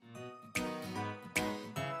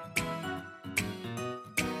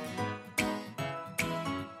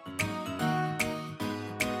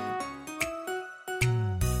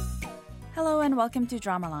Hello and welcome to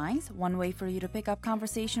Drama Lines, one way for you to pick up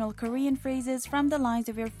conversational Korean phrases from the lines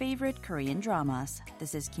of your favorite Korean dramas.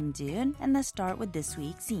 This is Kim Ji-eun, and let's start with this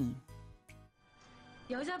week's scene.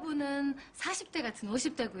 여자분은 40대 같은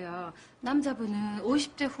 50대고요. 남자분은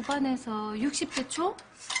 50대 후반에서 60대 초?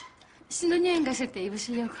 신혼여행 가실 때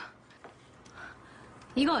입으시려고.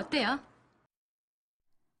 이거 어때요?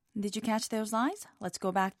 Did you catch those lines? Let's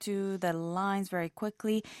go back to the lines very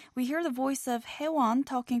quickly. We hear the voice of Haewon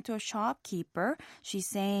talking to a shopkeeper. She's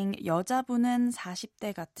saying 여자분은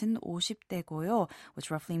 40대 같은 50대고요,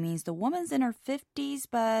 which roughly means the woman's in her 50s,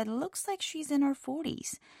 but looks like she's in her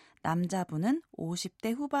 40s. 남자분은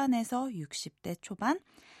 50대 후반에서 60대 초반.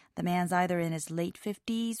 The man's either in his late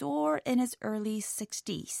 50s or in his early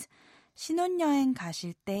 60s. 신혼여행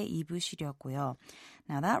가실 때 입으시려고요.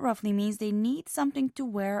 Now that roughly means they need something to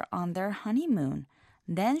wear on their honeymoon.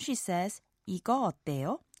 Then she says, 이거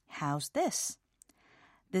어때요? How's this?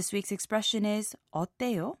 This week's expression is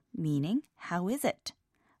어때요? Meaning, how is it?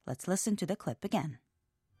 Let's listen to the clip again.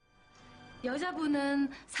 여자분은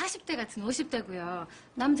 40대 같은 50대고요.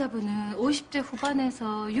 남자분은 50대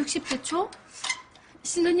후반에서 60대 초?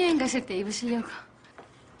 신혼여행 가실 때 입으시려고.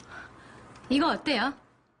 이거 어때요?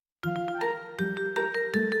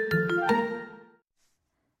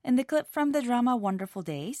 In the clip from the drama Wonderful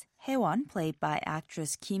Days, Haewon, played by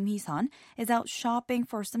actress Kim Hee-sun, is out shopping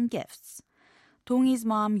for some gifts. Dong-hee's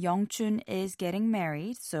mom, Young-chun, is getting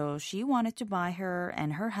married, so she wanted to buy her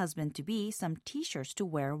and her husband-to-be some t-shirts to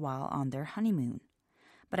wear while on their honeymoon.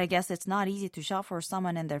 But I guess it's not easy to shop for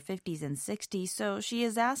someone in their 50s and 60s, so she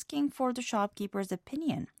is asking for the shopkeeper's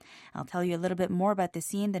opinion. I'll tell you a little bit more about the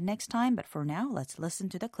scene the next time, but for now, let's listen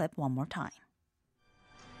to the clip one more time.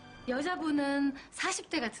 여자분은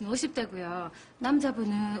 40대 같은 50대고요.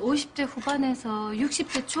 남자분은 50대 후반에서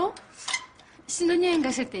 60대 초? 신혼여행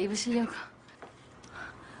가실 때 입으시려고.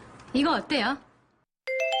 이거 어때요?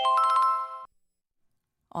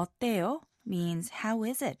 어때요 means how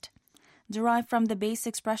is it? Derived from the base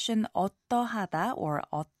expression 어떠하다 or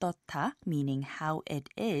어떻다, meaning how it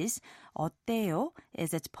is, 어때요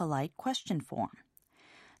is its polite question form.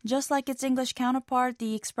 Just like its English counterpart,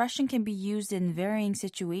 the expression can be used in varying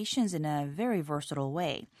situations in a very versatile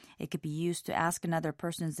way. It could be used to ask another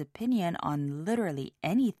person's opinion on literally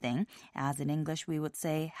anything, as in English we would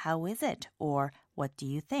say, how is it? Or what do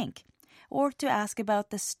you think? Or to ask about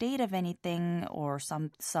the state of anything or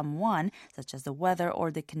someone, such as the weather or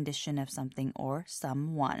the condition of something or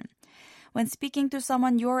someone. When speaking to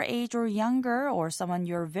someone your age or younger or someone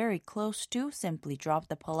you're very close to, simply drop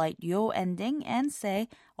the polite yo ending and say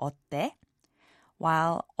어때?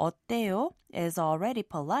 While 어때요 is already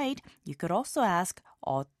polite, you could also ask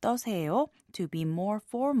어떠세요 to be more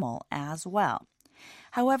formal as well.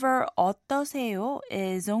 However, 어떠세요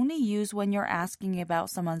is only used when you're asking about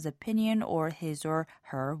someone's opinion or his or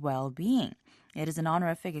her well-being. It is an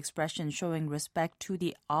honorific expression showing respect to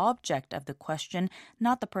the object of the question,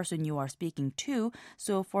 not the person you are speaking to.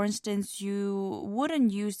 So, for instance, you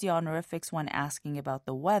wouldn't use the honorifics when asking about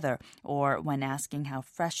the weather or when asking how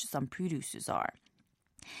fresh some produces are.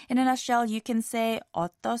 In a nutshell, you can say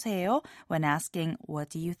어떠세요 when asking what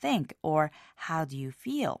do you think or how do you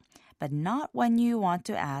feel, but not when you want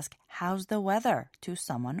to ask how's the weather to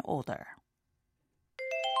someone older.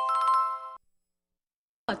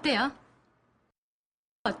 어때요?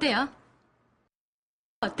 어때요?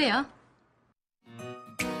 어때요?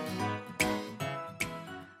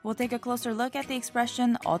 We'll take a closer look at the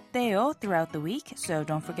expression 어때요 throughout the week, so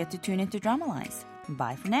don't forget to tune into Drama Lines.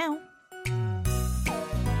 Bye for now.